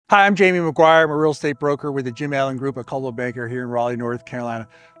Hi, I'm Jamie McGuire. I'm a real estate broker with the Jim Allen Group, a Coldwell Banker here in Raleigh, North Carolina.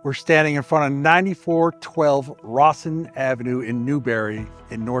 We're standing in front of 9412 Rawson Avenue in Newbury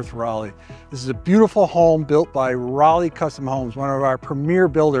in North Raleigh. This is a beautiful home built by Raleigh Custom Homes, one of our premier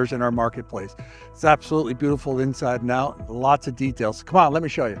builders in our marketplace. It's absolutely beautiful inside and out, lots of details. Come on, let me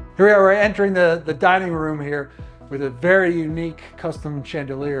show you. Here we are, we're entering the dining room here with a very unique custom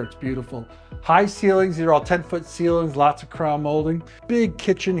chandelier. It's beautiful. High ceilings, these are all 10-foot ceilings, lots of crown molding. Big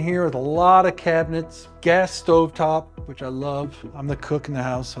kitchen here with a lot of cabinets, gas stove top, which I love. I'm the cook in the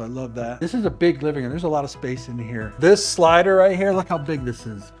house, so I love that. This is a big living room. There's a lot of space in here. This slider right here, look how big this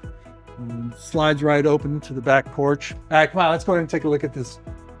is. Slides right open to the back porch. All right, come on, let's go ahead and take a look at this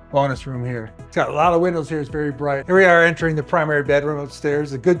bonus room here. It's got a lot of windows here, it's very bright. Here we are entering the primary bedroom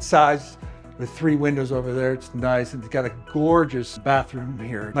upstairs, a good size with 3 windows over there. It's nice. It's got a gorgeous bathroom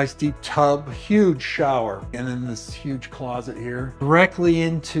here. Nice deep tub, huge shower, and then this huge closet here, directly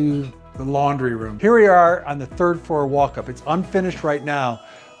into the laundry room. Here we are on the 3rd floor walk up. It's unfinished right now,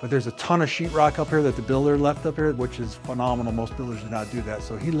 but there's a ton of sheetrock up here that the builder left up here, which is phenomenal. Most builders do not do that,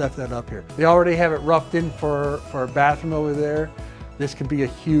 so he left that up here. They already have it roughed in for a bathroom over there. This can be a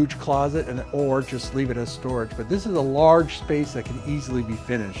huge closet or just leave it as storage. But this is a large space that can easily be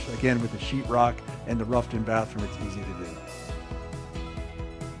finished. Again, with the sheetrock and the roughed in bathroom, it's easy to do.